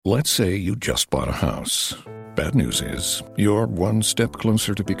Let's say you just bought a house. Bad news is, you're one step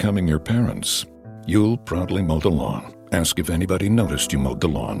closer to becoming your parents. You'll proudly mow the lawn, ask if anybody noticed you mowed the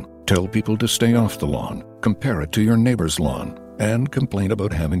lawn, tell people to stay off the lawn, compare it to your neighbor's lawn, and complain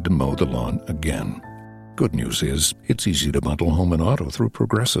about having to mow the lawn again. Good news is, it's easy to bundle home and auto through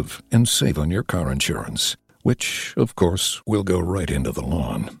Progressive and save on your car insurance, which, of course, will go right into the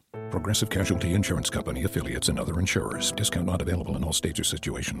lawn. Progressive Casualty Insurance Company, affiliates, and other insurers. Discount not available in all states or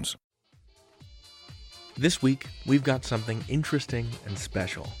situations. This week, we've got something interesting and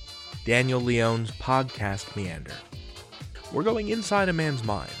special. Daniel Leone's podcast Meander. We're going inside a man's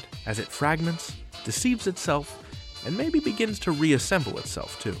mind as it fragments, deceives itself, and maybe begins to reassemble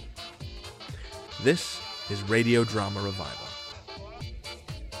itself too. This is Radio Drama Revival.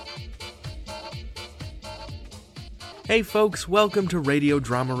 Hey folks, welcome to Radio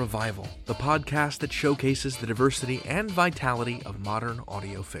Drama Revival, the podcast that showcases the diversity and vitality of modern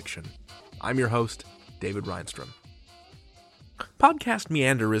audio fiction. I'm your host, David Reinstrom. Podcast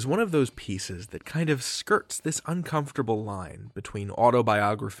Meander is one of those pieces that kind of skirts this uncomfortable line between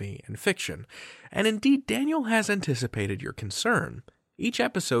autobiography and fiction, and indeed Daniel has anticipated your concern. Each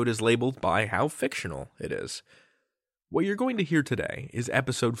episode is labeled by how fictional it is. What you're going to hear today is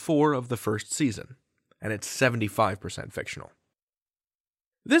episode 4 of the first season, and it's 75% fictional.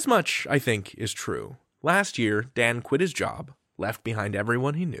 This much, I think, is true. Last year, Dan quit his job, left behind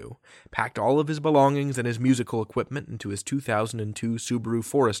everyone he knew, packed all of his belongings and his musical equipment into his 2002 Subaru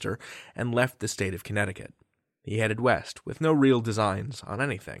Forester, and left the state of Connecticut. He headed west, with no real designs on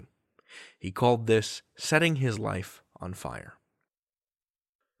anything. He called this setting his life on fire.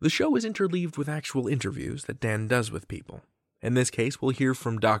 The show is interleaved with actual interviews that Dan does with people. In this case, we'll hear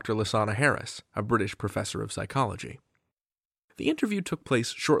from Dr. Lasana Harris, a British professor of psychology. The interview took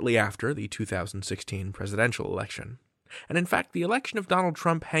place shortly after the 2016 presidential election, and in fact, the election of Donald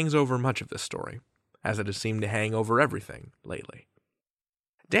Trump hangs over much of this story, as it has seemed to hang over everything lately.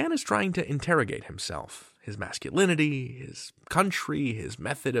 Dan is trying to interrogate himself, his masculinity, his country, his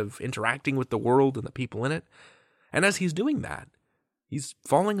method of interacting with the world and the people in it, and as he's doing that, he's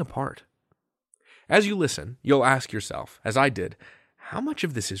falling apart. As you listen, you'll ask yourself, as I did, how much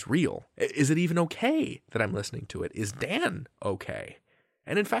of this is real? Is it even okay that I'm listening to it? Is Dan okay?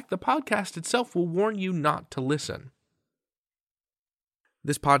 And in fact, the podcast itself will warn you not to listen.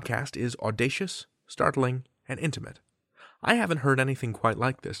 This podcast is audacious, startling, and intimate. I haven't heard anything quite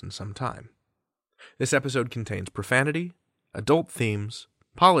like this in some time. This episode contains profanity, adult themes,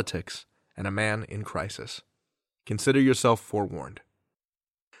 politics, and a man in crisis. Consider yourself forewarned.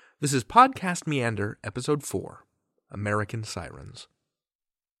 This is Podcast Meander, Episode 4, American Sirens.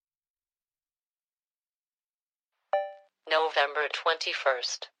 November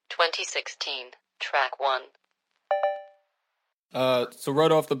 21st, 2016, Track 1. So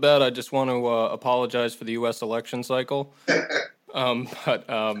right off the bat, I just want to apologize for the U.S. election cycle.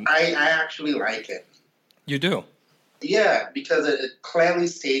 I actually like it. You do? Yeah, because it clearly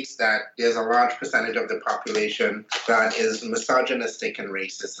states that there's a large percentage of the population that is misogynistic and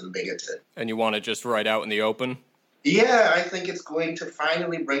racist and bigoted. And you want it just right out in the open? Yeah, I think it's going to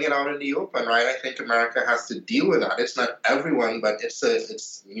finally bring it out in the open, right? I think America has to deal with that. It's not everyone, but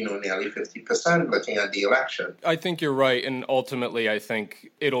it's nearly 50% looking at the election. I think you're right, and ultimately I think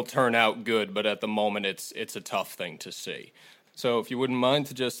it'll turn out good, but at the moment it's a tough thing to see. So if you wouldn't mind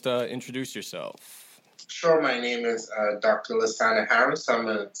to just introduce yourself. Sure, my name is Dr. Lasana Harris. I'm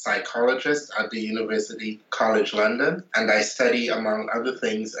a psychologist at the University College London, and I study, among other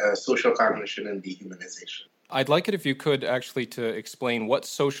things, social cognition and dehumanization. I'd like it if you could actually to explain what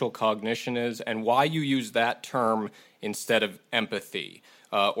social cognition is and why you use that term instead of empathy.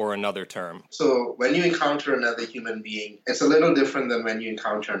 Or another term. So when you encounter another human being, it's a little different than when you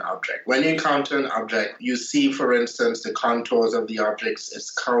encounter an object. When you encounter an object, you see, for instance, the contours of the objects,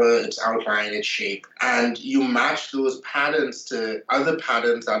 its color, its outline, its shape, and you match those patterns to other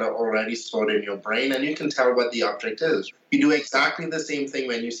patterns that are already stored in your brain, and you can tell what the object is. You do exactly the same thing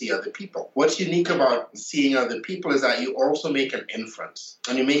when you see other people. What's unique about seeing other people is that you also make an inference,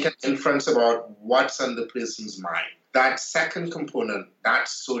 and you make an inference about what's on the person's mind. That second component,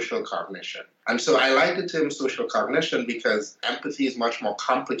 that's social cognition. And so I like the term social cognition because empathy is much more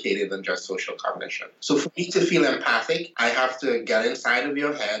complicated than just social cognition. So for me to feel empathic, I have to get inside of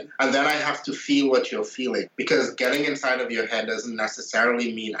your head, and then I have to feel what you're feeling. Because getting inside of your head doesn't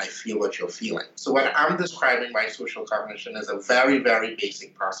necessarily mean I feel what you're feeling. So what I'm describing by social cognition is a very, very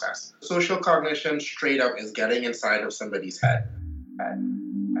basic process. Social cognition, straight up, is getting inside of somebody's head.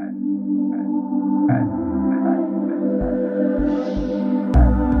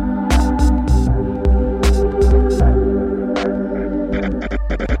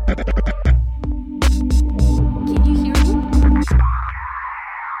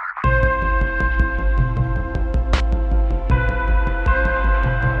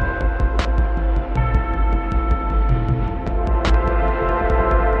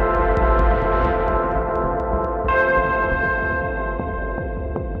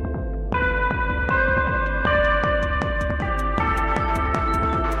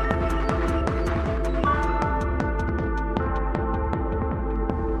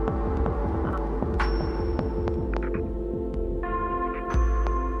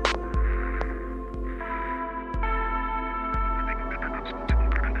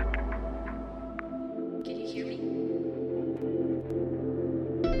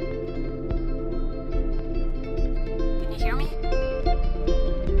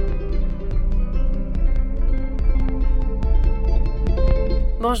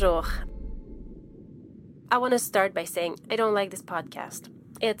 Bonjour. I want to start by saying I don't like this podcast.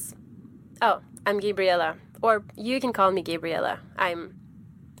 I'm Gabriella, or you can call me Gabriella.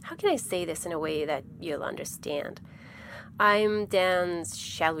 How can I say this in a way that you'll understand? I'm Dan's,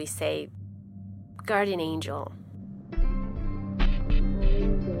 shall we say, guardian angel.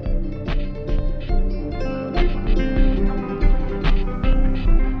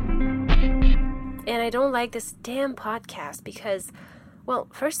 And I don't like this damn podcast because, well,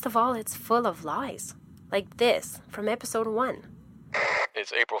 first of all, it's full of lies. Like this, from episode 1.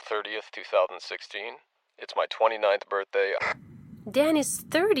 It's April 30th, 2016. It's my 29th birthday. Dan is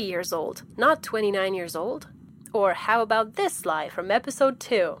 30 years old, not 29 years old. Or how about this lie from episode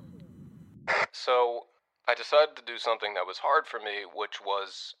 2? So, I decided to do something that was hard for me, which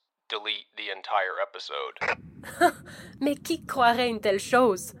was delete the entire episode. Mais qui croirait une telle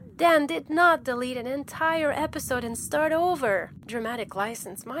chose? Dan did not delete an entire episode and start over. Dramatic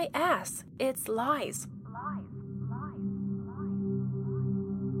license, my ass. It's lies.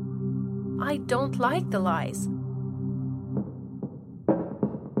 I don't like the lies.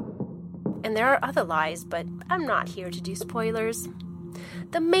 And there are other lies, but I'm not here to do spoilers.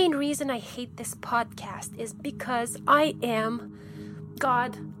 The main reason I hate this podcast is because I am,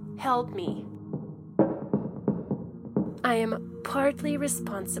 God help me, I am partly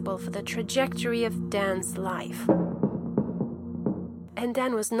responsible for the trajectory of Dan's life. And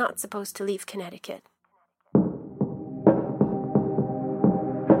Dan was not supposed to leave Connecticut. To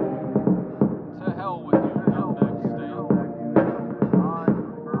hell with you, next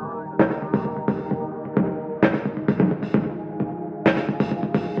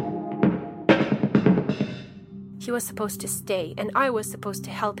He was supposed to stay, and I was supposed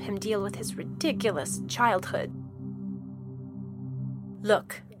to help him deal with his ridiculous childhood.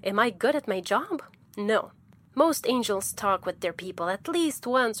 Look, am I good at my job? No. Most angels talk with their people at least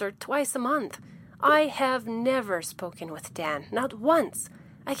once or twice a month. I have never spoken with Dan, not once.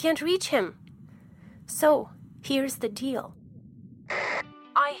 I can't reach him. So, here's the deal.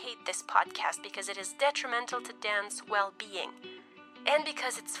 I hate this podcast because it is detrimental to Dan's well-being, and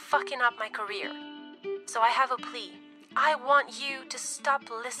because it's fucking up my career. So I have a plea. I want you to stop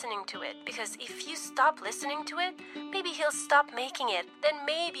listening to it, because if you stop listening to it, maybe he'll stop making it. Then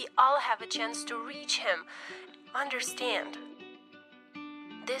maybe I'll have a chance to reach him. Understand?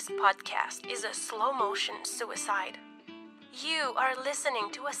 This podcast is a slow-motion suicide. You are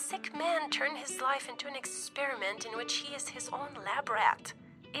listening to a sick man turn his life into an experiment in which he is his own lab rat.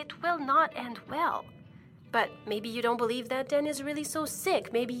 It will not end well. But maybe you don't believe that Dan is really so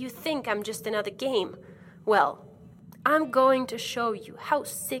sick. Maybe you think I'm just another game. Well, I'm going to show you how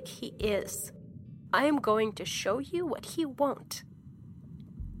sick he is. I am going to show you what he won't.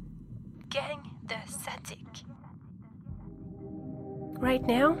 Gang the static. Right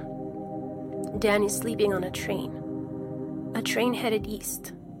now, Dan is sleeping on a train. A train headed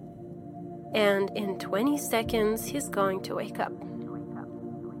east. And in 20 seconds, he's going to wake up.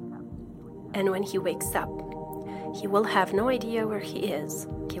 And when he wakes up, he will have no idea where he is.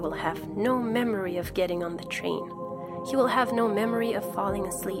 He will have no memory of getting on the train. He will have no memory of falling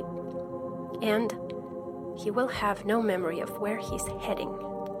asleep. And he will have no memory of where he's heading.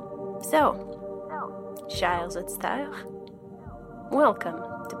 So, chers auditeurs, welcome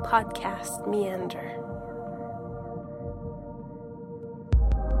to Podcast Meander.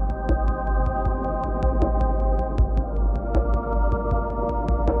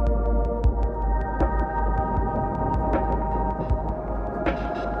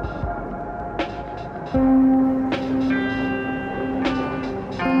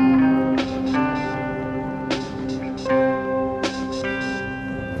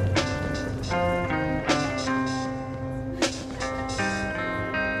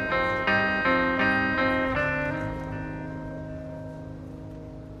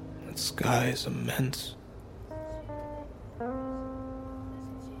 The sky is immense.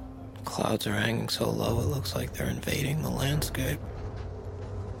 Clouds are hanging so low it looks like they're invading the landscape.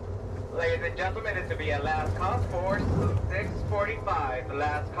 Ladies and gentlemen, this will be a last call for 6:45. The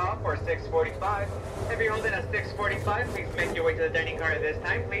last call for 6:45. If you're holding at 6:45, please make your way to the dining car at this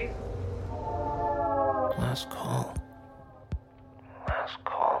time, please. Last call. Last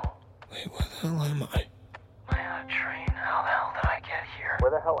call. Wait, where the hell am I? Am I on a train? How the hell did I get here?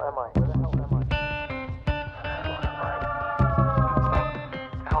 Where the hell am I? Where the hell am I? What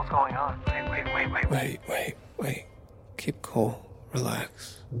the hell's going on? Wait. Keep cool.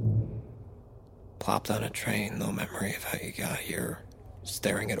 Relax. Plopped on a train, no memory of how you got here.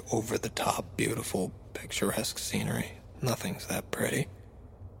 Staring at over-the-top, beautiful, picturesque scenery. Nothing's that pretty.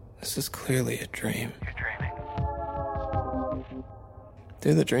 This is clearly a dream. You're dreaming.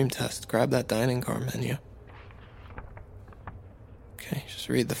 Do the dream test. Grab that dining car menu. Okay, just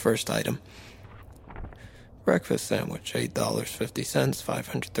read the first item. Breakfast sandwich, $8.50,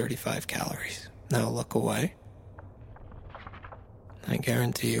 535 calories. Now look away. I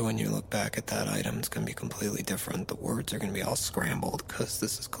guarantee you when you look back at that item, it's going to be completely different. The words are going to be all scrambled because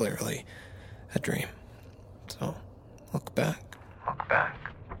this is clearly a dream. So, look back. Look back.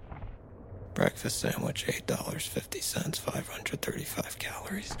 Breakfast sandwich, $8.50, 535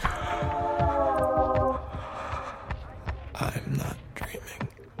 calories. I'm not dreaming.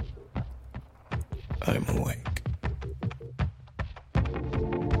 I'm awake.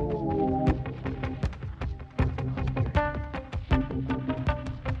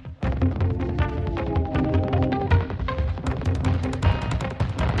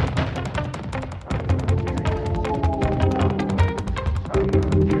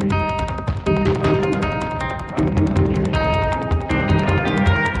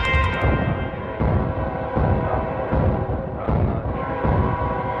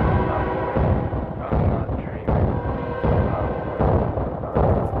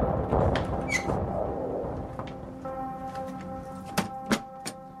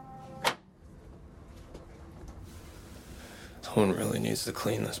 Someone really needs to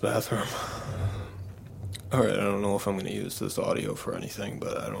clean this bathroom. Alright, I don't know if I'm going to use this audio for anything,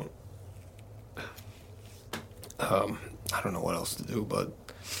 but I don't know what else to do, but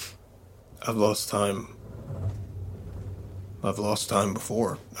I've lost time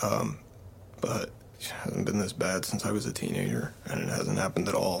before, but it hasn't been this bad since I was a teenager, and it hasn't happened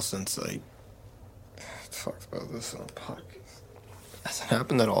at all since I talked about this on a podcast. It hasn't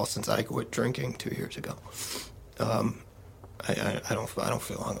happened at all since I quit drinking 2 years ago. I don't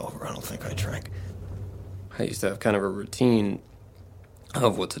feel hungover. I don't think I drank. I used to have kind of a routine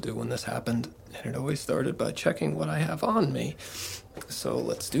of what to do when this happened, and it always started by checking what I have on me. So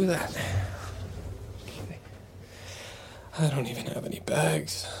let's do that. Okay. I don't even have any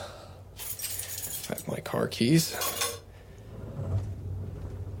bags. I have my car keys.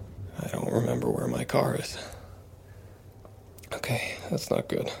 I don't remember where my car is. Okay, that's not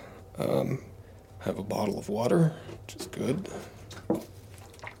good. I have a bottle of water, which is good. I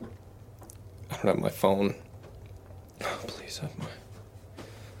don't have my phone. Oh, please have my...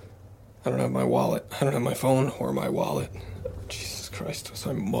 I don't have my wallet. I don't have my phone or my wallet. Jesus Christ, was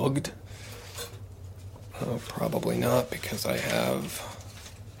I mugged? Oh, probably not, because I have...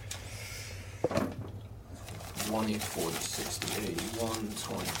 20, 40, 60, 80,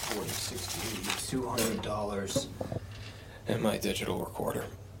 120, 40, 60, 80, $200 in my digital recorder.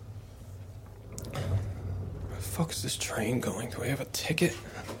 Where the fuck is this train going? Do I have a ticket?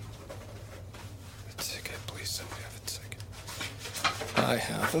 A ticket, please somebody have a ticket. I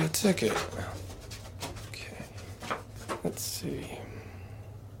have a ticket. Okay. Let's see.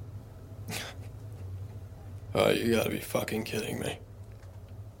 Oh, you gotta be fucking kidding me.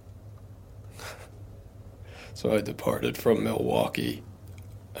 So I departed from Milwaukee,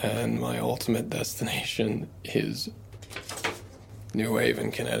 and my ultimate destination is New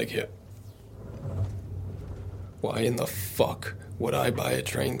Haven, Connecticut. Why in the fuck would I buy a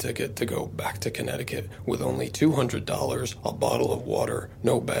train ticket to go back to Connecticut with only $200, a bottle of water,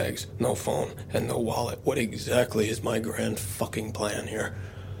 no bags, no phone, and no wallet? What exactly is my grand fucking plan here?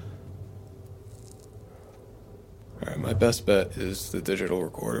 Alright, my best bet is the digital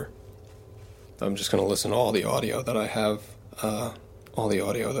recorder. I'm just going to listen to all the audio that I have, all the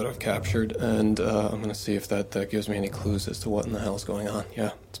audio that I've captured, and I'm going to see if that gives me any clues as to what in the hell is going on.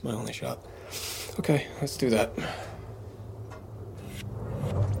 Yeah, it's my only shot. Okay, let's do that.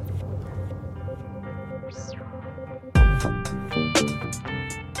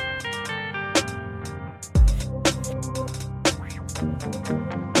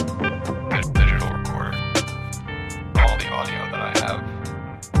 Digital recorder. All the audio that I have.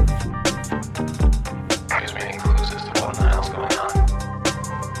 Gives me any clues as to what in the hell's going on.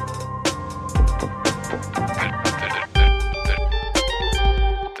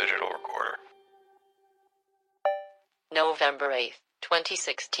 Digital recorder. November 8th,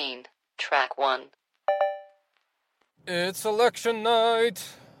 2016, Track 1. It's election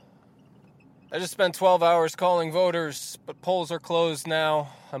night. I just spent 12 hours calling voters, but polls are closed now.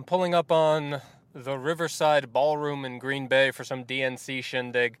 I'm pulling up on the Riverside Ballroom in Green Bay for some DNC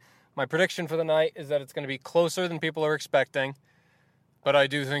shindig. My prediction for the night is that it's going to be closer than people are expecting, but I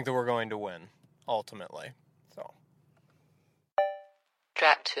do think that we're going to win, ultimately. So.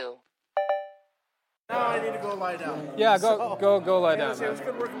 Track 2. Now I need to go lie down. Yeah, go lie down, It man. was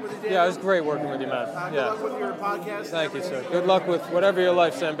good working with you, Dan. Yeah, it was great working with you, man. Good Yeah. luck with your podcast. Thank you, sir. Good luck with whatever your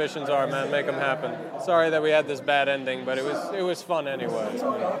life's ambitions are, man. Make them happen. Sorry that we had this bad ending, but it was fun anyway.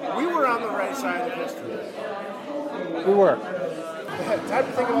 We were on the right side of history. We were. Time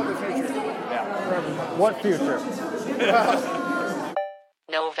to think about the future. Yeah. What future?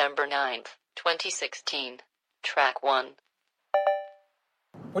 November 9th, 2016. Track 1.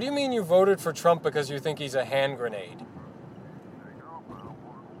 What do you mean you voted for Trump because you think he's a hand grenade?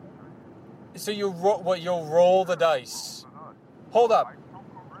 So you'll roll the dice. Hold up.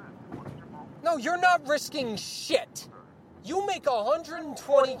 No, you're not risking shit. You make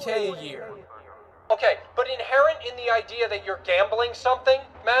 $120K a year. Okay, but inherent in the idea that you're gambling something,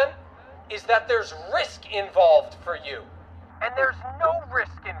 man, is that there's risk involved for you. And there's no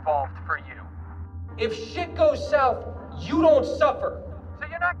risk involved for you. If shit goes south, you don't suffer. So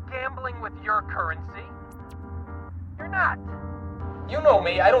you're not gambling with your currency. You're not. You know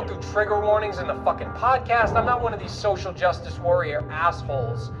me, I don't do trigger warnings in the fucking podcast. I'm not one of these social justice warrior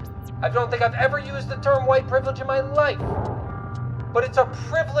assholes. I don't think I've ever used the term white privilege in my life. But it's a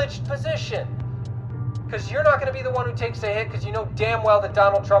privileged position. Because you're not going to be the one who takes a hit because you know damn well that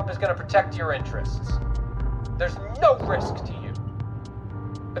Donald Trump is going to protect your interests. There's no risk to you.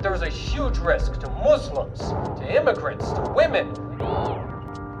 But there is a huge risk to Muslims, to immigrants, to women.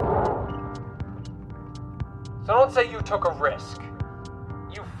 So don't say you took a risk.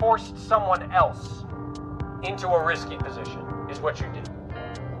 You forced someone else into a risky position, is what you did.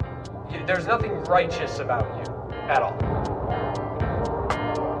 There's nothing righteous about you at all.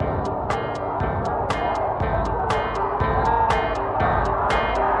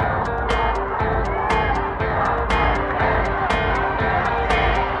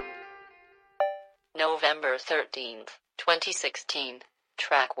 November 13th, 2016.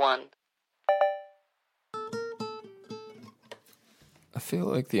 Track 1. I feel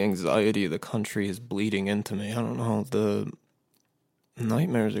like the anxiety of the country is bleeding into me. I don't know, the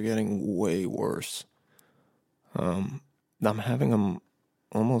nightmares are getting way worse. I'm having them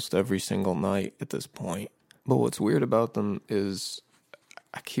almost every single night at this point. But what's weird about them is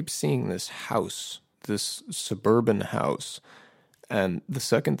I keep seeing this house, this suburban house, and the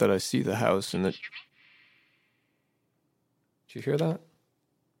second that I see the house and it... Did you hear that?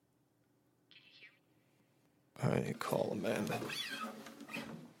 I need to call Amanda.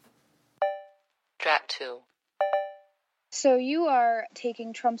 Track 2. So you are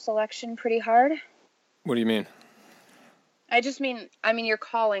taking Trump's election pretty hard? What do you mean? I mean you're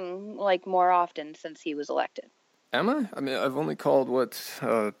calling, like, more often since he was elected. Am I? I mean, I've only called,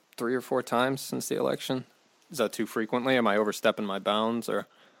 3 or 4 times since the election? Is that too frequently? Am I overstepping my bounds, or...?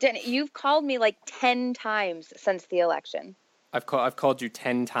 You've called me, 10 times since the election. I've called you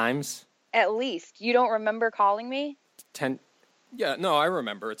 10 times? At least. You don't remember calling me? 10... Yeah, no, I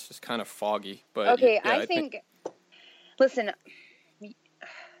remember. It's just kind of foggy, but... Okay, yeah, I think... Listen...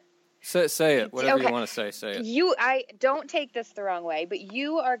 Say it. Whatever okay. You want to say it. I don't take this the wrong way, but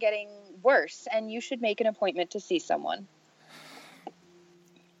you are getting worse, and you should make an appointment to see someone.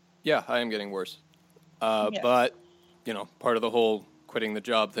 Yeah, I am getting worse. Yeah. But, part of the whole quitting the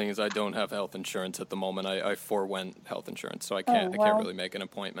job thing is I don't have health insurance at the moment. I forewent health insurance, so I can't really make an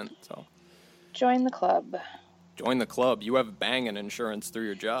appointment, so... Join the club. Join the club. You have banging insurance through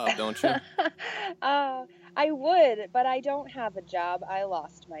your job, don't you? I would, but I don't have a job. I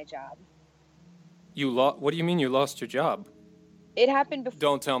lost my job. What do you mean you lost your job? It happened before.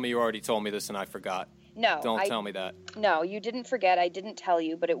 Don't tell me you already told me this and I forgot. No. Don't tell me that. No, you didn't forget. I didn't tell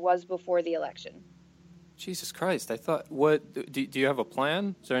you, but it was before the election. Jesus Christ, I thought, do you have a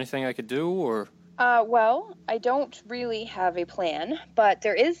plan? Is there anything I could do, or? Well, I don't really have a plan, but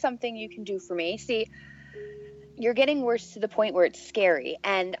there is something you can do for me. See, you're getting worse to the point where it's scary,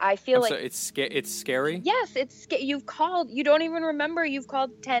 and I feel So it's scary? Yes, you've called, you don't even remember you've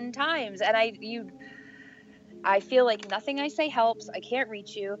called 10 times, and I feel like nothing I say helps. I can't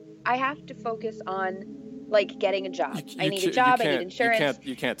reach you. I have to focus on, getting a job. I need a job, I need insurance.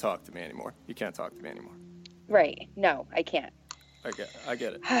 You can't talk to me anymore. You can't talk to me anymore. Right. No, I can't. I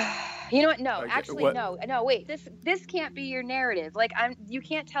get it. You know what? No, actually, no. No, wait. This can't be your narrative. You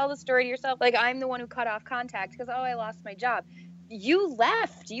can't tell the story to yourself. I'm the one who cut off contact because, I lost my job. You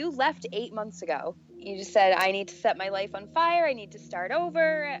left. You left 8 months ago. You just said, I need to set my life on fire. I need to start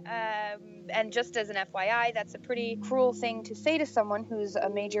over. And just as an FYI, that's a pretty cruel thing to say to someone who's a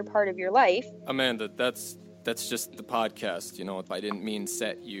major part of your life. Amanda, that's just the podcast. If I didn't mean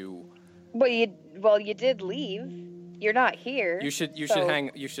set you. But you did leave. You're not here. You should hang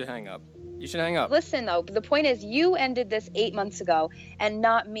up. You should hang up. Listen, though, the point is you ended this 8 months ago and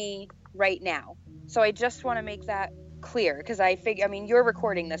not me right now. So I just want to make that clear, because you're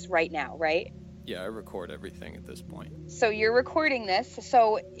recording this right now, right? Yeah, I record everything at this point. So you're recording this.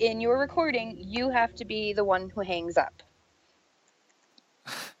 So in your recording, you have to be the one who hangs up.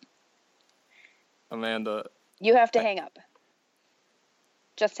 Amanda. You have to hang up.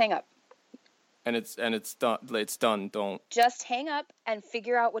 Just hang up. And it's done. It's done. Don't. Just hang up and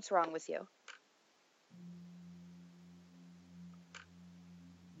figure out what's wrong with you.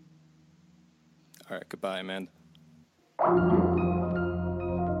 All right. Goodbye, Amanda.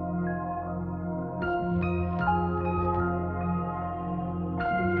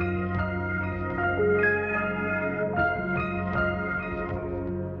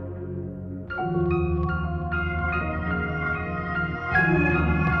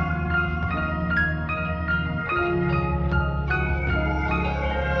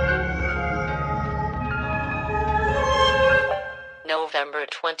 November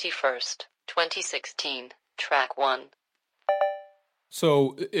 21st, 2016, track 1.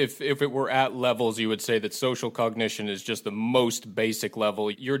 So if it were at levels, you would say that social cognition is just the most basic level.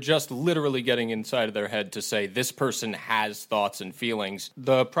 You're just literally getting inside of their head to say this person has thoughts and feelings.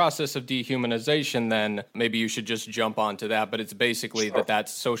 The process of dehumanization, then, maybe you should just jump onto that, but it's basically that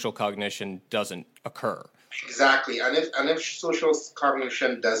social cognition doesn't occur. Exactly. And if social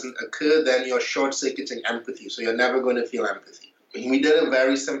cognition doesn't occur, then you're short-circuiting empathy, so you're never going to feel empathy. We did a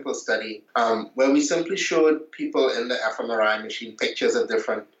very simple study where we simply showed people in the fMRI machine pictures of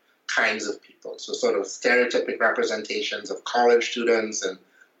different kinds of people, so sort of stereotypic representations of college students and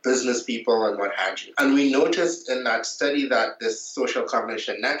business people and what have you. And we noticed in that study that this social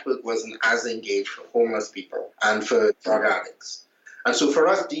cognition network wasn't as engaged for homeless people and for drug addicts. And so for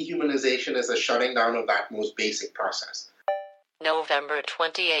us, dehumanization is a shutting down of that most basic process. November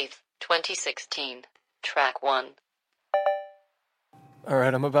 28th, 2016, track 1. All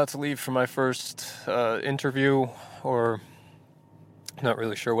right, I'm about to leave for my first interview, or not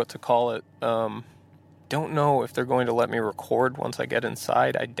really sure what to call it. Don't know if they're going to let me record once I get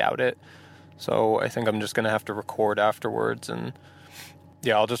inside. I doubt it. So I think I'm just going to have to record afterwards. And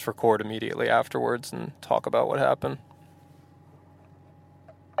yeah, I'll just record immediately afterwards and talk about what happened.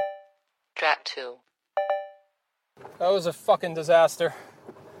 Track 2. That was a fucking disaster.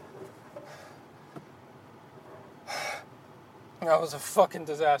 That was a fucking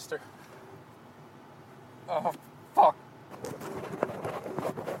disaster. Oh, fuck.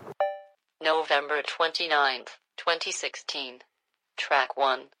 November 29th, 2016, track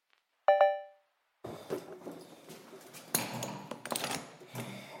 1.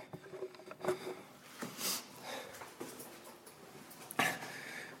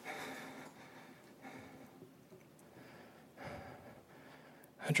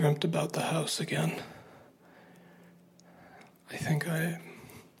 I dreamt about the house again. I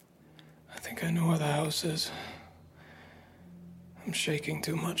think I know where the house is. I'm shaking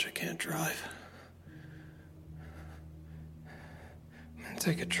too much, I can't drive. I'm gonna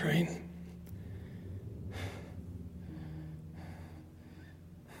take a train.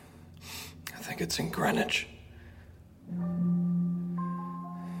 I think it's in Greenwich.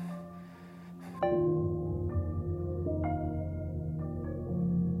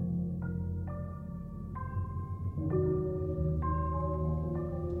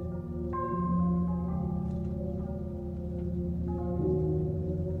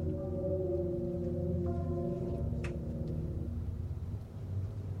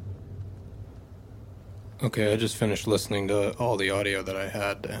 Okay, I just finished listening to all the audio that I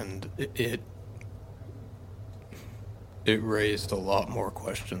had, and it raised a lot more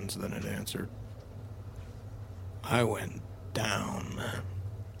questions than it answered. I went down, man.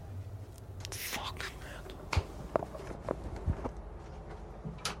 Fuck, man.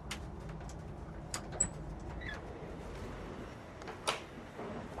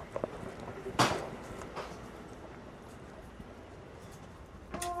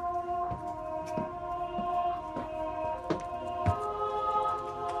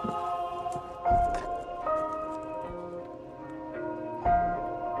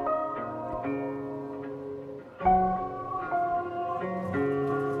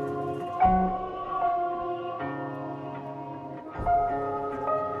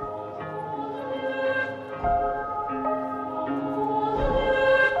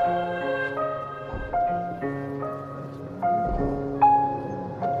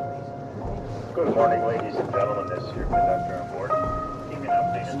 Good morning, ladies and gentlemen. This is your conductor on board. Keeping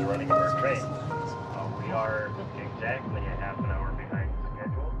updated the running of our train. We are exactly a half an hour behind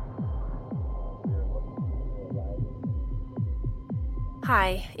schedule.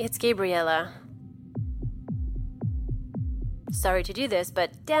 Hi, it's Gabriella. Sorry to do this,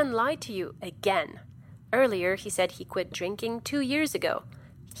 but Dan lied to you again. Earlier, he said he quit drinking 2 years ago.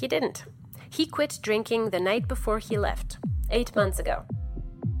 He didn't. He quit drinking the night before he left, 8 months ago.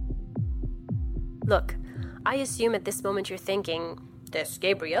 Look, I assume at this moment you're thinking, this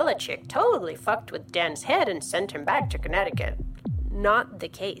Gabriella chick totally fucked with Dan's head and sent him back to Connecticut. Not the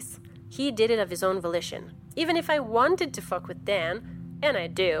case. He did it of his own volition. Even if I wanted to fuck with Dan, and I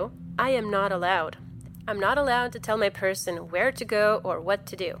do, I am not allowed. I'm not allowed to tell my person where to go or what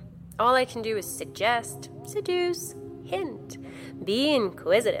to do. All I can do is suggest, seduce, hint, be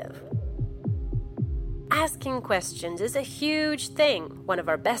inquisitive. Asking questions is a huge thing. One of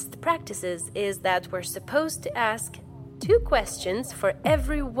our best practices is that we're supposed to ask 2 questions for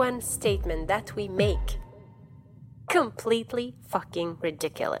every one statement that we make. Completely fucking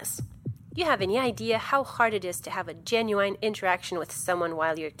ridiculous. You have any idea how hard it is to have a genuine interaction with someone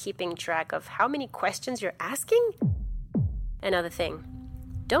while you're keeping track of how many questions you're asking? Another thing,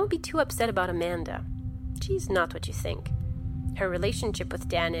 don't be too upset about Amanda. She's not what you think. Her relationship with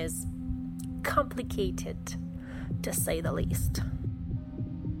Dan is complicated, to say the least.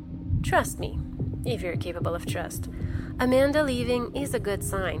 Trust me, if you're capable of trust. Amanda leaving is a good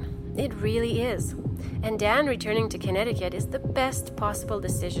sign. It really is. And Dan returning to Connecticut is the best possible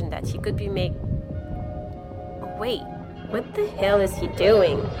decision that he could be making. Wait, what the hell is he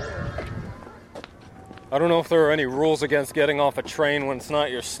doing? I don't know if there are any rules against getting off a train when it's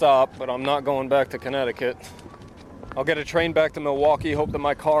not your stop, but I'm not going back to Connecticut. I'll get a train back to Milwaukee, hope that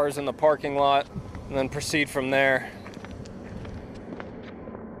my car is in the parking lot, and then proceed from there.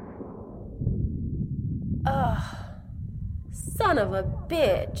 Ugh. Son of a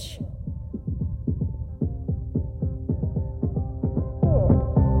bitch.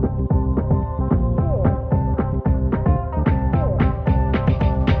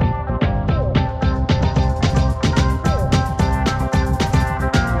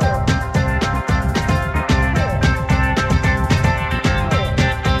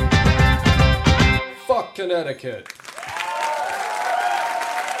 Connecticut.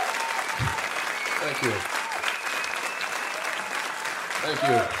 Thank you. Thank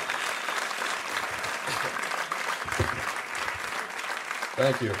you.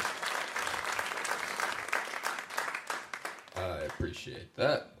 Thank you. I appreciate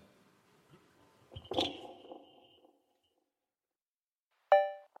that.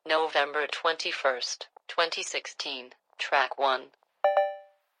 November 21st, 2016, track 1.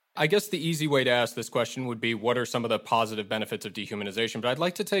 I guess the easy way to ask this question would be, what are some of the positive benefits of dehumanization? But I'd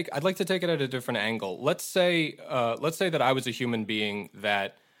like to take it at a different angle. Let's say that I was a human being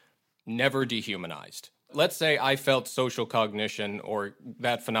that never dehumanized. Let's say I felt social cognition or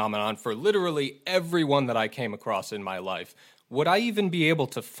that phenomenon for literally everyone that I came across in my life. Would I even be able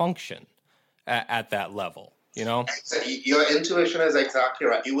to function at that level? You know? So your intuition is exactly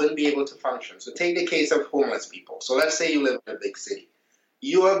right. You wouldn't be able to function. So take the case of homeless people. So let's say you live in a big city.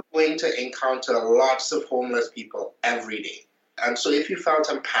 You are going to encounter lots of homeless people every day. And so if you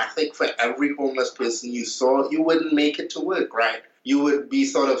felt empathic for every homeless person you saw, you wouldn't make it to work, right? You would be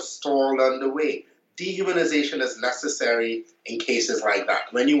sort of stalled on the way. Dehumanization is necessary in cases like that,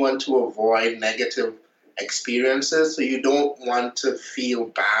 when you want to avoid negative experiences, so you don't want to feel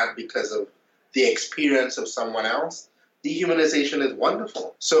bad because of the experience of someone else. Dehumanization is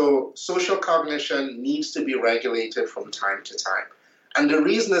wonderful. So social cognition needs to be regulated from time to time. And the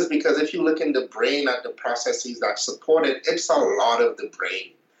reason is because if you look in the brain at the processes that support it, it's a lot of the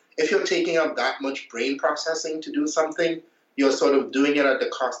brain. If you're taking up that much brain processing to do something, you're sort of doing it at the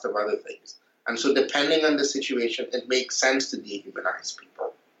cost of other things. And so depending on the situation, it makes sense to dehumanize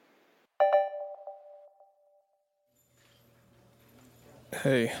people.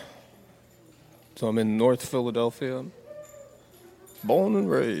 Hey, so I'm in North Philadelphia. Born and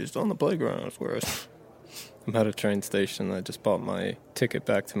raised on the playground, where I'm at a train station. I just bought my ticket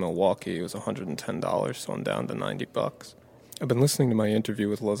back to Milwaukee. It was $110, so I'm down to $90. I've been listening to my interview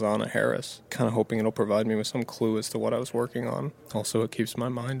with Lozana Harris, kind of hoping it'll provide me with some clue as to what I was working on. Also, it keeps my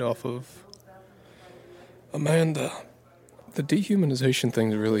mind off of Amanda. The dehumanization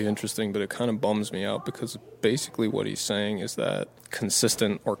thing is really interesting, but it kind of bums me out because basically what he's saying is that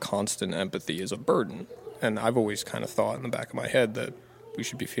consistent or constant empathy is a burden. And I've always kind of thought in the back of my head that we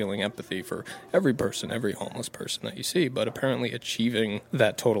should be feeling empathy for every person, every homeless person that you see. But apparently achieving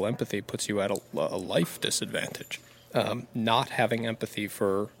that total empathy puts you at a life disadvantage. Not having empathy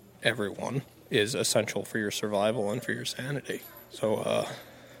for everyone is essential for your survival and for your sanity. So,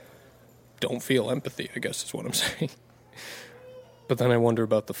 don't feel empathy, I guess is what I'm saying. But then I wonder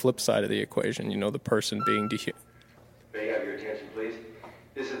about the flip side of the equation, you know, the person being May I have your attention, please?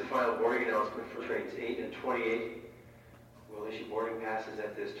 This is the final boarding announcement for trains 8 and 28. Will issue boarding passes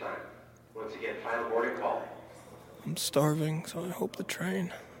at this time. Once again, final boarding call. I'm starving, so I hope the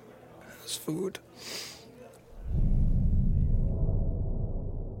train has food.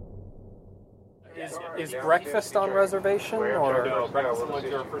 Is breakfast on reservation, or no? Breakfast is like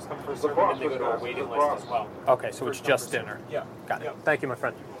your first come first serve, and then they go to a waiting list as well. Okay, so it's just dinner. Yeah, got it. Thank you, my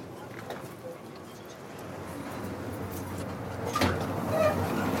friend.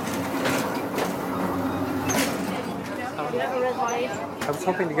 I was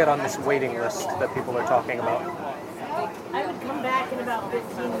hoping to get on this waiting list that people are talking about. I would come back in about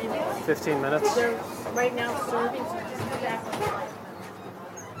 15 minutes. 15 minutes? They're right now serving, so just come back.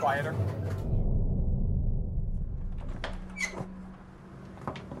 Quieter.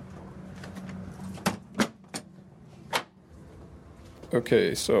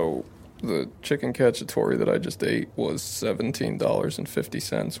 Okay, so the chicken cacciatore that I just ate was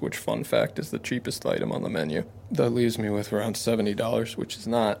 $17.50, which, fun fact, is the cheapest item on the menu. That leaves me with around $70, which is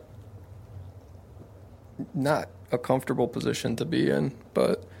not a comfortable position to be in,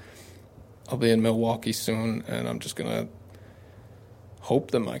 but I'll be in Milwaukee soon, and I'm just gonna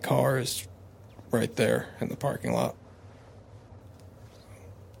hope that my car is right there in the parking lot.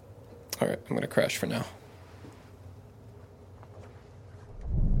 All right, I'm gonna crash for now.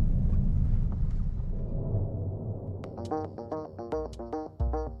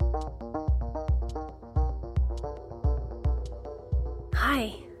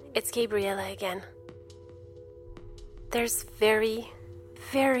 Hi, it's Gabriella again. There's very,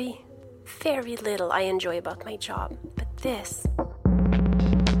 very, very little I enjoy about my job, but this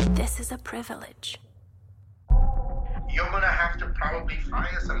is a privilege. You're gonna have to probably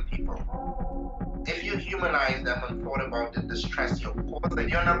fire some people. If you humanize them and thought about the distress you're causing,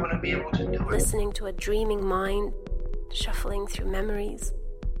 you're not gonna be able to do it. Listening to a dreaming mind, shuffling through memories,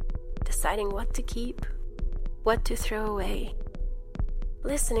 deciding what to keep, what to throw away.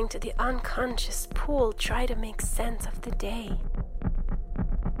 Listening to the unconscious pool try to make sense of the day.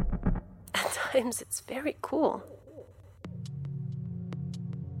 At times it's very cool.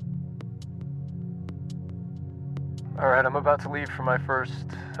 All right, I'm about to leave for my first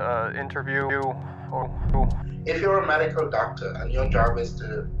interview. If you're a medical doctor and your job is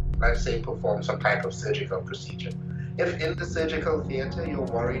to, let's say, perform some type of surgical procedure, if in the surgical theater you're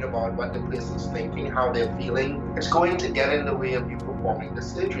worried about what the person's thinking, how they're feeling, it's going to get in the way of you performing the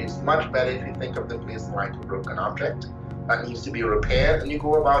surgery. It's much better if you think of the person like a broken object that needs to be repaired, and you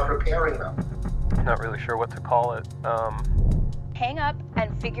go about repairing them. I'm not really sure what to call it. Hang up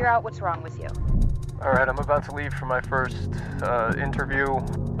and figure out what's wrong with you. All right, I'm about to leave for my first interview.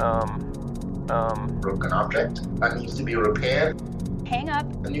 Broken object that needs to be repaired. Hang up.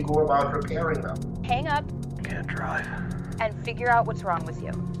 And you go about repairing them. Hang up. Can't drive. And figure out what's wrong with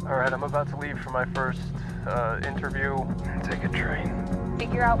you. All right, I'm about to leave for my first interview. Take a train.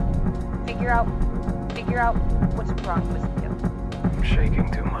 Figure out what's wrong with you. I'm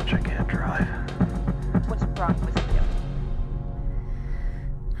shaking too much, I can't drive. What's wrong with you?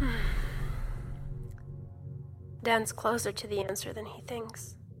 Dan's closer to the answer than he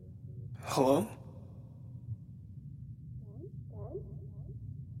thinks. Hello?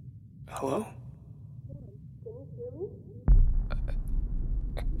 Hello?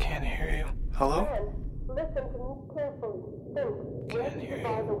 I can't hear you. Hello? Listen to me carefully. Can't hear you.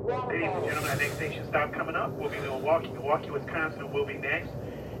 Ladies and gentlemen, our next station stop coming up will be Milwaukee, Wisconsin will be next.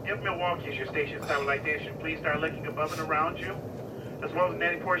 If Milwaukee is your station satellite station, please start looking above and around you, as well as in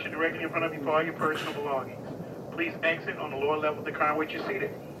any portion directly in front of you for all your personal belongings. Please exit on the lower level of the car in which you're seated.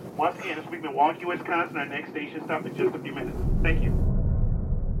 Once again, this will be Milwaukee, Wisconsin. Our next station stop in just a few minutes. Thank you.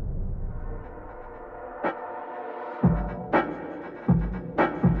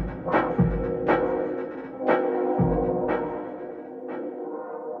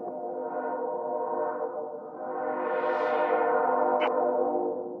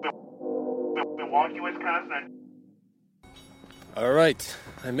 Milwaukee, Wisconsin. All right,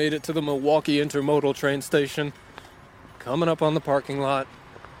 I made it to the Milwaukee Intermodal train station. Coming up on the parking lot.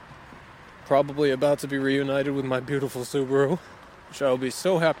 Probably about to be reunited with my beautiful Subaru, which I will be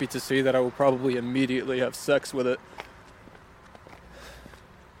so happy to see that I will probably immediately have sex with it.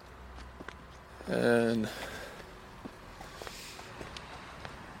 And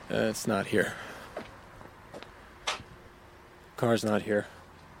it's not here. Car's not here.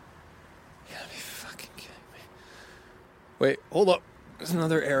 You gotta be fucking kidding me. Wait, hold up. There's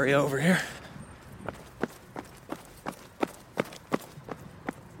another area over here.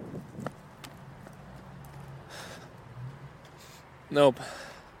 Nope,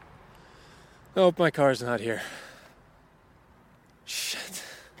 my car's not here. Shit.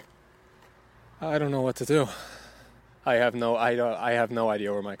 I don't know what to do. I have no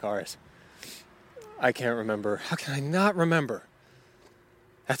idea where my car is. I can't remember. How can I not remember?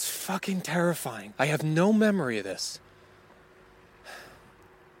 That's fucking terrifying. I have no memory of this.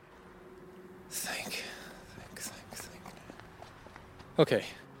 Think. Okay.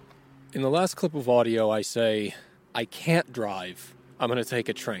 In the last clip of audio, I say, I can't drive. I'm going to take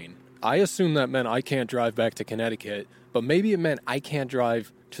a train. I assume that meant I can't drive back to Connecticut, but maybe it meant I can't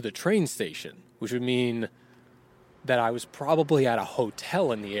drive to the train station, which would mean that I was probably at a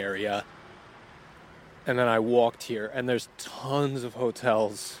hotel in the area, and then I walked here, and there's tons of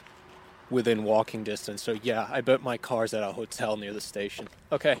hotels within walking distance, so yeah, I bet my car's at a hotel near the station.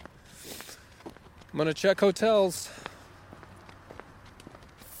 Okay. I'm gonna check hotels.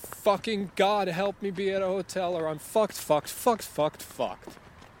 Fucking God help me be at a hotel or I'm fucked. Completely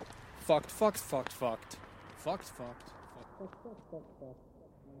fucked.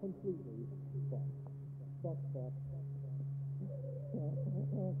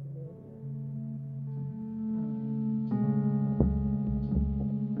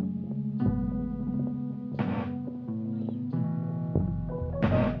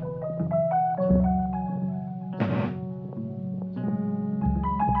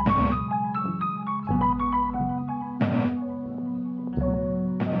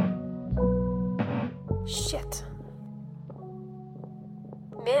 Shit.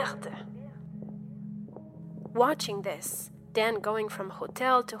 Merde. Watching this, Dan going from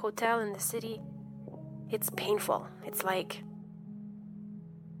hotel to hotel in the city, it's painful. It's like...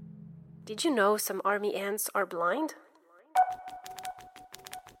 Did you know some army ants are blind?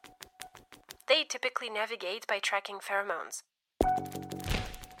 They typically navigate by tracking pheromones.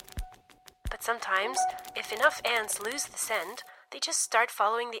 But sometimes, if enough ants lose the scent, they just start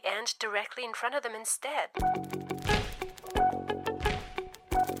following the ant directly in front of them instead.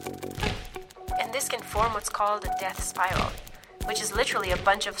 And this can form what's called a death spiral, which is literally a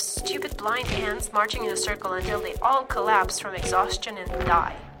bunch of stupid blind ants marching in a circle until they all collapse from exhaustion and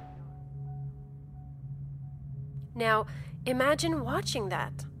die. Now, imagine watching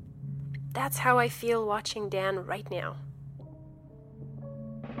that. That's how I feel watching Dan right now.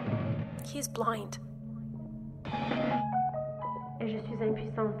 He's blind. Et je suis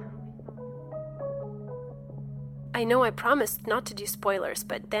impuissante. I know I promised not to do spoilers,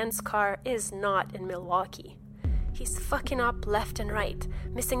 but Dan's car is not in Milwaukee. He's fucking up left and right,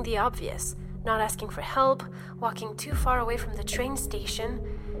 missing the obvious, not asking for help, walking too far away from the train station,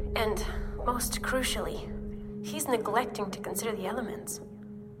 and, most crucially, he's neglecting to consider the elements.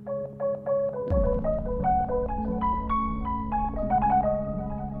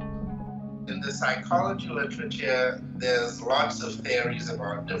 In the psychology literature, there's lots of theories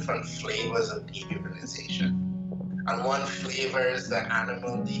about different flavors of dehumanization. And one flavor is the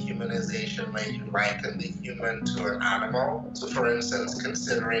animal dehumanization, where you liken the human to an animal. So for instance,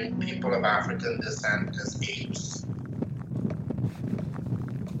 considering people of African descent as apes.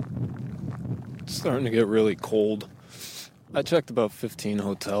 It's starting to get really cold. I checked about 15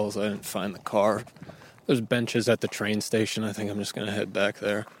 hotels. I didn't find the car. There's benches at the train station. I think I'm just going to head back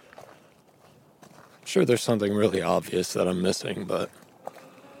there. I'm sure there's something really obvious that I'm missing, but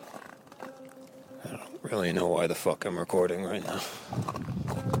I don't really know why the fuck I'm recording right now.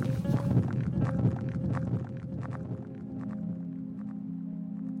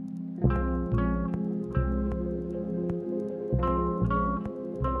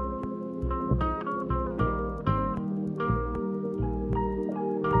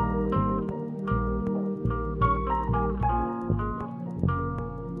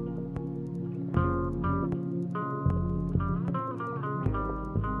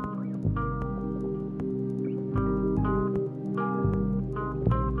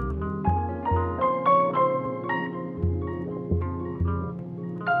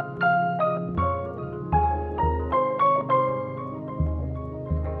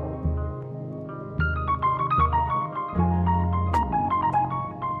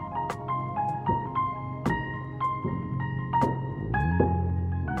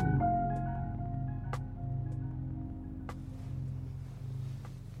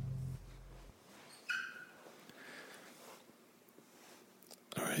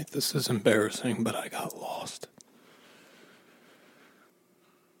 This is embarrassing, but I got lost.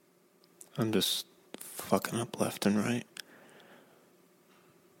 I'm just fucking up left and right.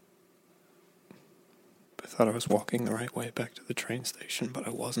 I thought I was walking the right way back to the train station, but I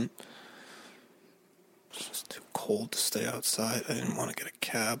wasn't. It's just too cold to stay outside. I didn't want to get a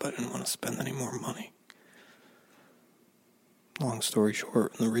cab. I didn't want to spend any more money. Long story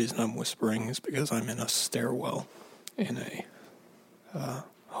short, the reason I'm whispering is because I'm in a stairwell in a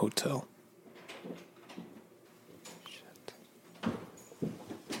hotel.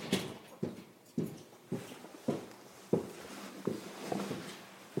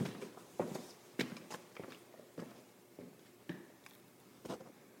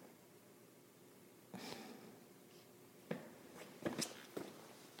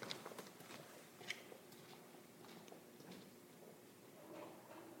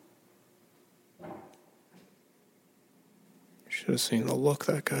 should have seen the look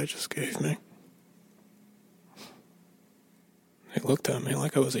that guy just gave me. He looked at me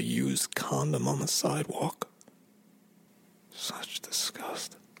like I was a used condom on the sidewalk. Such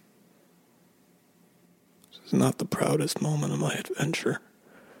disgust. This is not the proudest moment of my adventure.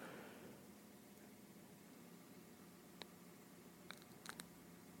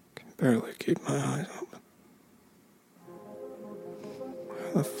 I can barely keep my eyes open.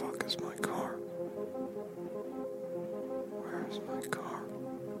 Where the fuck is my car? Where is my car?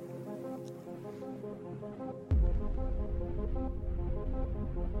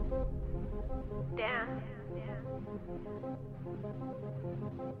 Dan?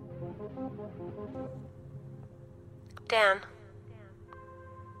 Dan?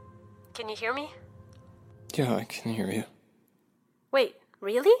 Can you hear me? Yeah, I can hear you. Wait,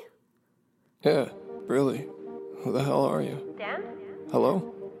 really? Yeah, really. Who the hell are you? Dan?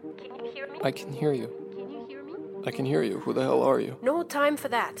 Hello? Can you hear me? I can hear you. Can you hear me? I can hear you. Who the hell are you? No time for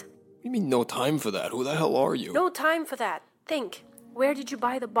that. You mean no time for that? Who the hell are you? No time for that. Think. Where did you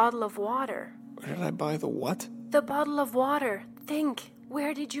buy the bottle of water? Where did I buy the what? The bottle of water. Think.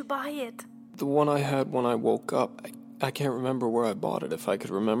 Where did you buy it? The one I had when I woke up. I can't remember where I bought it. If I could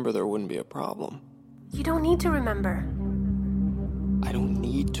remember, there wouldn't be a problem. You don't need to remember. I don't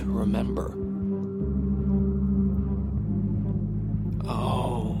need to remember.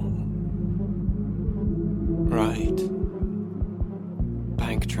 Oh. Right.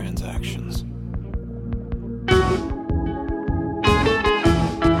 Bank transactions.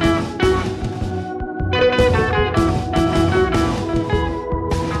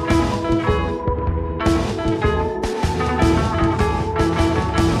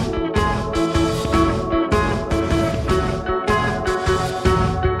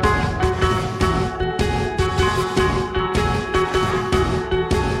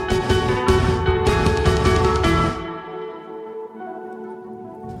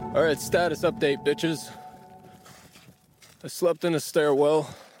 Alright, status update, bitches. I slept in a stairwell.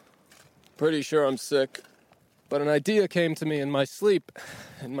 Pretty sure I'm sick. But an idea came to me in my sleep,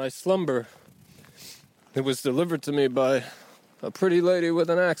 in my slumber. It was delivered to me by a pretty lady with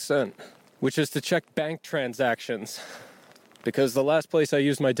an accent, which is to check bank transactions. Because the last place I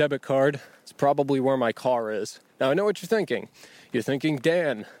used my debit card is probably where my car is. Now, I know what you're thinking. You're thinking,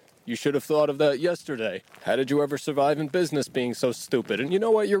 Dan, you should have thought of that yesterday. How did you ever survive in business being so stupid? And you know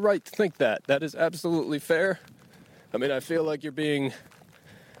what? You're right to think that. That is absolutely fair. I mean, I feel like you're being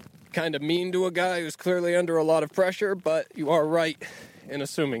kind of mean to a guy who's clearly under a lot of pressure, but you are right in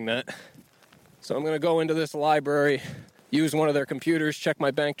assuming that. So I'm going to go into this library, use one of their computers, check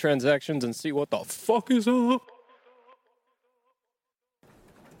my bank transactions, and see what the fuck is up.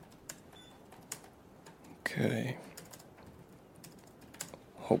 Okay.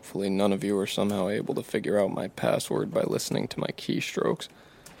 Hopefully none of you are somehow able to figure out my password by listening to my keystrokes.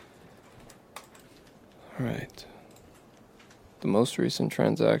 Alright. The most recent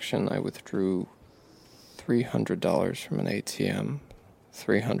transaction, I withdrew $300 from an ATM.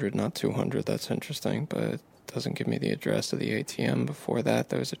 300, not 200, that's interesting, but it doesn't give me the address of the ATM. Before that,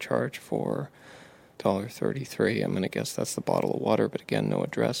 there was a charge for $1.33. I'm going to guess that's the bottle of water, but again, no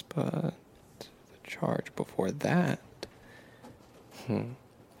address, but the charge before that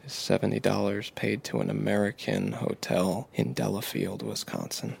is $70 paid to an American hotel in Delafield,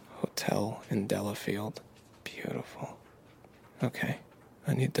 Wisconsin. Hotel in Delafield. Beautiful. Okay,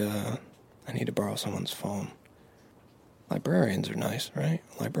 I need to borrow someone's phone. Librarians are nice, right?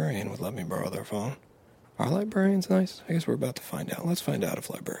 A librarian would let me borrow their phone. Are librarians nice? I guess we're about to find out. Let's find out if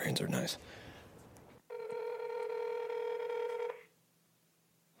librarians are nice.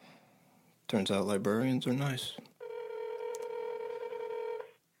 Turns out librarians are nice.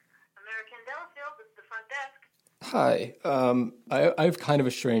 American Delafield, this is the front desk. Hi, I have kind of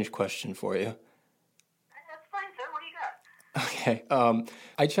a strange question for you. That's fine, sir. What do you got? Okay,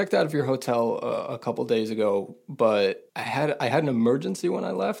 I checked out of your hotel a couple days ago, but I had an emergency when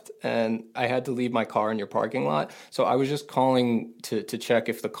I left, and I had to leave my car in your parking lot. So I was just calling to check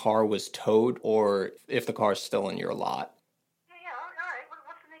if the car was towed or if the car is still in your lot. Yeah, all right.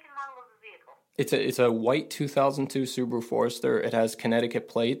 What's the make and model of the vehicle? It's a white 2002 Subaru Forester. It has Connecticut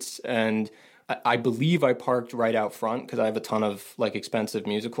plates, and I believe I parked right out front because I have a ton of expensive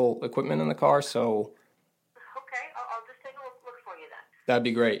musical equipment in the car. So Okay, I'll just take a look for you then. that'd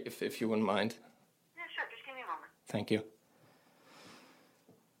be great if you wouldn't mind. Yeah, sure. Just give me a moment. Thank you.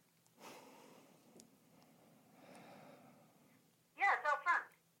 Yeah, it's out front.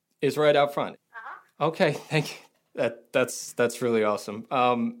 It's right out front. Uh-huh. Okay, thank you. That's really awesome.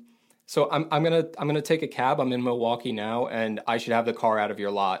 So I'm gonna take a cab. I'm in Milwaukee now, and I should have the car out of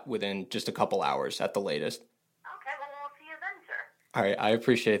your lot within just a couple hours at the latest. Okay, well, we'll see you then, sir. All right, I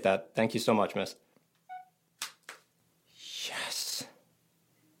appreciate that. Thank you so much, miss. Yes.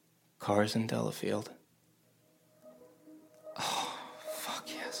 Cars in Delafield. Oh, fuck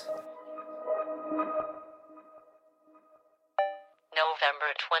yes.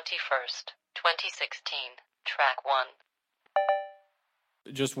 November 21st, 2016, track 1.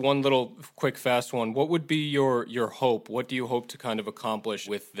 Just one little quick fast one. What would be your hope? What do you hope to kind of accomplish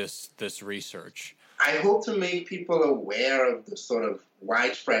with this research? I hope to make people aware of the sort of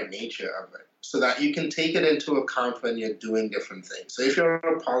widespread nature of it so that you can take it into account when you're doing different things. So if you're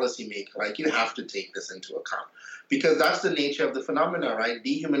a policymaker, like, you have to take this into account because that's the nature of the phenomena, right?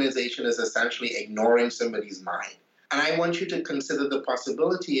 Dehumanization is essentially ignoring somebody's mind. And I want you to consider the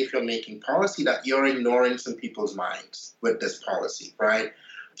possibility, if you're making policy, that you're ignoring some people's minds with this policy, right?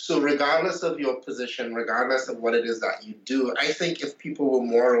 So regardless of your position, regardless of what it is that you do, I think if people were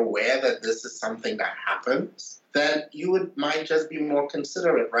more aware that this is something that happens, then you might just be more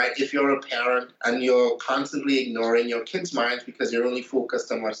considerate, right? If you're a parent and you're constantly ignoring your kids' minds because you're only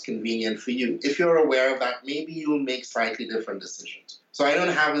focused on what's convenient for you, if you're aware of that, maybe you'll make slightly different decisions. So I don't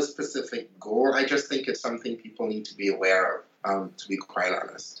have a specific goal. I just think it's something people need to be aware of, to be quite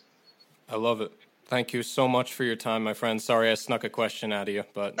honest. I love it. Thank you so much for your time, my friend. Sorry I snuck a question out of you,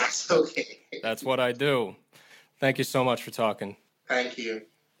 but that's okay. That's what I do. Thank you so much for talking. Thank you.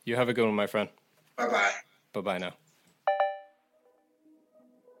 You have a good one, my friend. Bye-bye. Bye-bye now.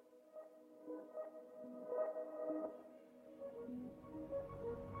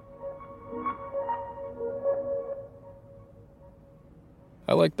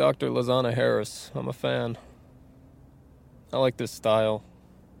 I like Dr. Lozana Harris. I'm a fan. I like this style.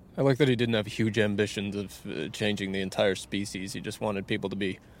 I like that he didn't have huge ambitions of changing the entire species. He just wanted people to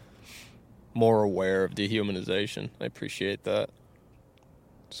be more aware of dehumanization. I appreciate that.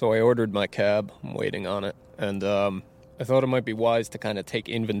 So I ordered my cab. I'm waiting on it. And I thought it might be wise to kind of take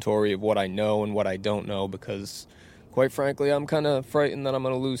inventory of what I know and what I don't know because, quite frankly, I'm kind of frightened that I'm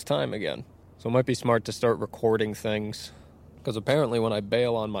going to lose time again. So it might be smart to start recording things. Because apparently when I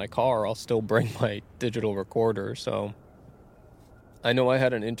bail on my car, I'll still bring my digital recorder, so I know I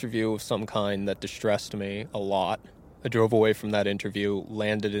had an interview of some kind that distressed me a lot. I drove away from that interview,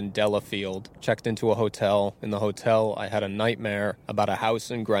 landed in Delafield, checked into a hotel. In the hotel, I had a nightmare about a house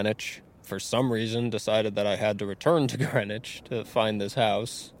in Greenwich. For some reason, decided that I had to return to Greenwich to find this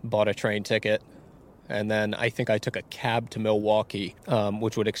house. Bought a train ticket. And then I think I took a cab to Milwaukee,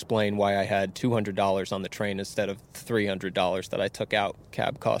 which would explain why I had $200 on the train instead of $300 that I took out.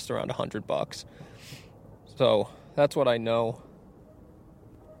 Cab cost around $100. So that's what I know.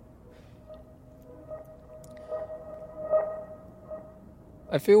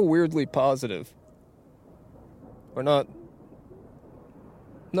 I feel weirdly positive. Or not.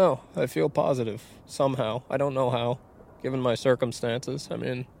 No, I feel positive somehow. I don't know how, given my circumstances. I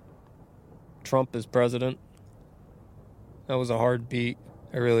mean, Trump is president. That was a hard beat.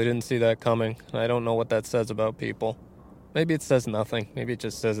 I really didn't see that coming. I don't know what that says about people. Maybe it says nothing. Maybe it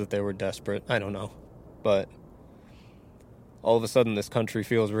just says that they were desperate. I don't know. But all of a sudden this country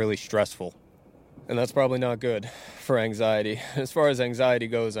feels really stressful. And that's probably not good for anxiety. As far as anxiety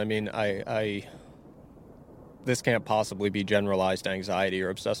goes, I mean, this can't possibly be generalized anxiety or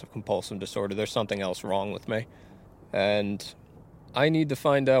obsessive compulsive disorder. There's something else wrong with me. And I need to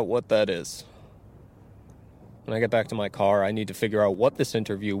find out what that is. When I get back to my car, I need to figure out what this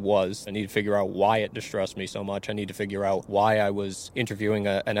interview was. I need to figure out why it distressed me so much. I need to figure out why I was interviewing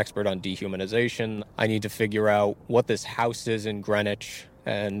an expert on dehumanization. I need to figure out what this house is in Greenwich.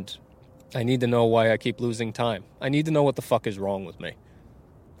 And I need to know why I keep losing time. I need to know what the fuck is wrong with me.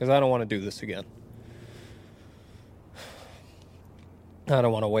 Because I don't want to do this again. I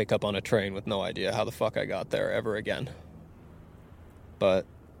don't want to wake up on a train with no idea how the fuck I got there ever again. But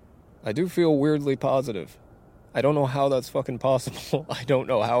I do feel weirdly positive. I don't know how that's fucking possible. I don't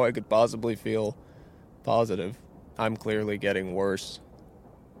know how I could possibly feel positive. I'm clearly getting worse.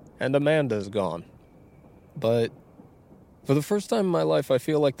 And Amanda's gone. But for the first time in my life, I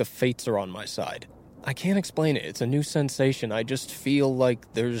feel like the fates are on my side. I can't explain it. It's a new sensation. I just feel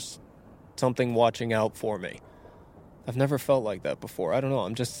like there's something watching out for me. I've never felt like that before. I don't know.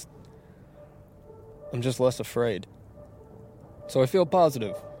 I'm just less afraid. So I feel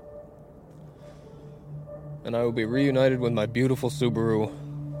positive. And I will be reunited with my beautiful Subaru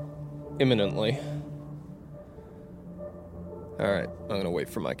imminently. Alright, I'm gonna wait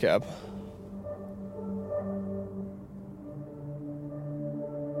for my cab.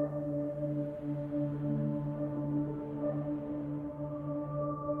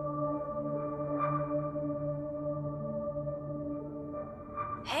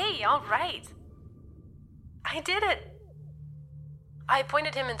 Hey, all right. I did it. I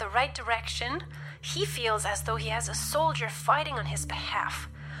pointed him in the right direction. He feels as though he has a soldier fighting on his behalf.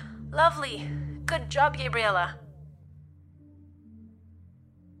 Lovely. Good job, Gabriella.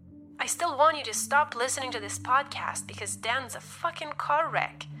 I still want you to stop listening to this podcast because Dan's a fucking car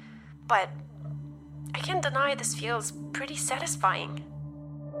wreck. But I can't deny this feels pretty satisfying.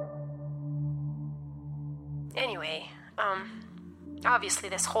 Anyway, obviously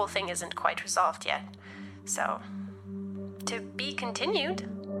this whole thing isn't quite resolved yet. So, to be continued.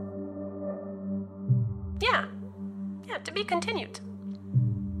 Yeah, to be continued.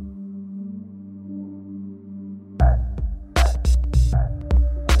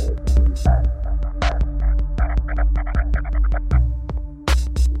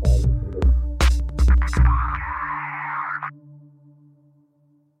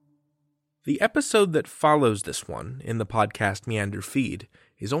 The episode that follows this one in the podcast Meander feed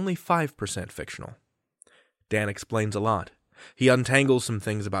is only 5% fictional. Dan explains a lot. He untangles some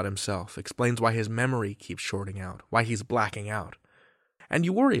things about himself, explains why his memory keeps shorting out, why he's blacking out. And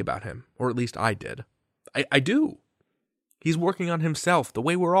you worry about him, or at least I did. I do. He's working on himself the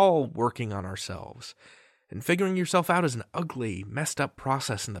way we're all working on ourselves. And figuring yourself out is an ugly, messed up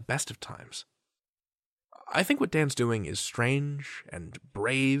process in the best of times. I think what Dan's doing is strange and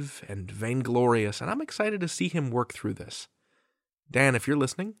brave and vainglorious, and I'm excited to see him work through this. Dan, if you're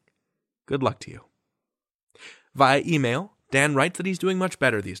listening, good luck to you. Via email, Dan writes that he's doing much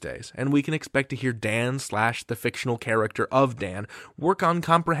better these days, and we can expect to hear Dan/the fictional character of Dan work on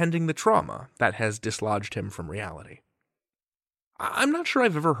comprehending the trauma that has dislodged him from reality. I'm not sure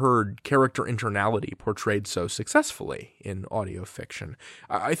I've ever heard character internality portrayed so successfully in audio fiction.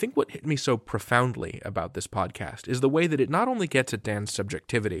 I think what hit me so profoundly about this podcast is the way that it not only gets at Dan's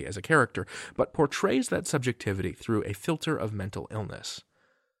subjectivity as a character, but portrays that subjectivity through a filter of mental illness.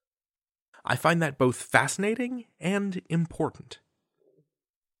 I find that both fascinating and important.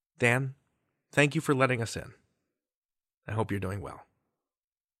 Dan, thank you for letting us in. I hope you're doing well.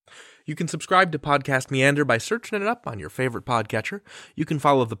 You can subscribe to Podcast Meander by searching it up on your favorite podcatcher. You can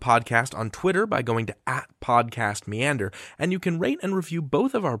follow the podcast on Twitter by going to @PodcastMeander, and you can rate and review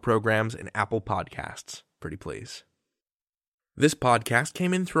both of our programs in Apple Podcasts. Pretty please. This podcast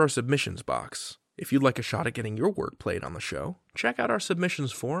came in through our submissions box. If you'd like a shot at getting your work played on the show, check out our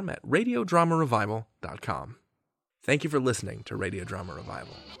submissions form at radiodramarevival.com. Thank you for listening to Radio Drama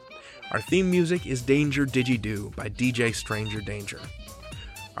Revival. Our theme music is Danger Digi-Do by DJ Stranger Danger.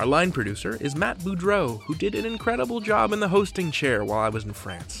 Our line producer is Matt Boudreau, who did an incredible job in the hosting chair while I was in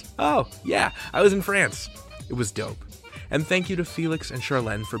France. Oh, yeah, I was in France. It was dope. And thank you to Felix and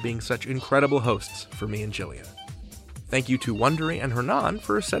Charlene for being such incredible hosts for me and Jillian. Thank you to Wondery and Hernan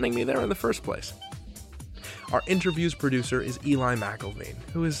for sending me there in the first place. Our interviews producer is Eli McElveen,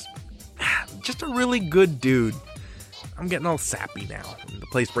 who is just a really good dude. I'm getting all sappy now, in the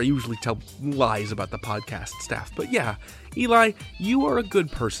place where I usually tell lies about the podcast staff. But yeah, Eli, you are a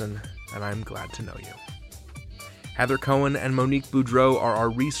good person, and I'm glad to know you. Heather Cohen and Monique Boudreau are our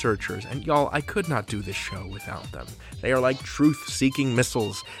researchers, and y'all, I could not do this show without them. They are like truth-seeking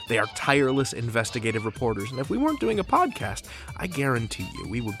missiles. They are tireless investigative reporters, and if we weren't doing a podcast, I guarantee you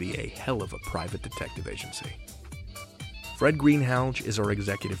we would be a hell of a private detective agency. Fred Greenhalgh is our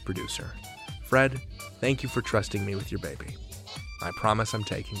executive producer. Fred, thank you for trusting me with your baby. I promise I'm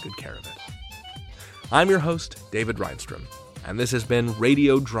taking good care of it. I'm your host, David Reinstrom, and this has been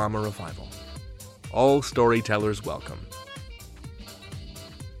Radio Drama Revival. All storytellers welcome.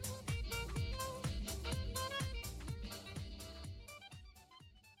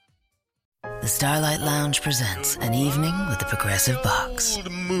 The Starlight Lounge presents An Evening with the Progressive Box.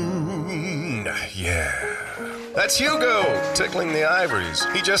 Old moon, yeah. That's Hugo, tickling the ivories.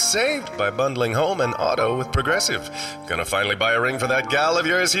 He just saved by bundling home and auto with Progressive. Gonna finally buy a ring for that gal of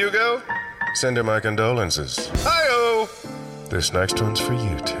yours, Hugo? Send her my condolences. Hi-oh! This next one's for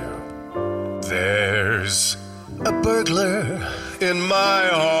you two. There's a burglar in my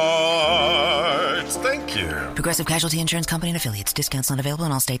heart. Thank you. Progressive Casualty Insurance Company and Affiliates. Discounts not available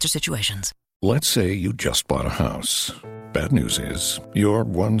in all states or situations. Let's say you just bought a house. Bad news is, you're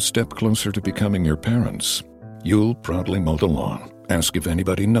one step closer to becoming your parents. You'll proudly mow the lawn, ask if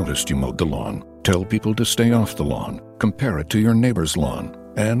anybody noticed you mowed the lawn, tell people to stay off the lawn, compare it to your neighbor's lawn,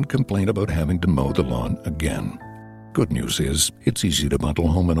 and complain about having to mow the lawn again. Good news is, it's easy to bundle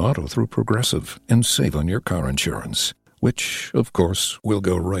home and auto through Progressive and save on your car insurance, which, of course, will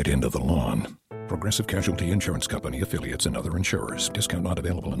go right into the lawn. Progressive Casualty Insurance Company, affiliates, and other insurers. Discount not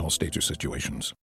available in all states or situations.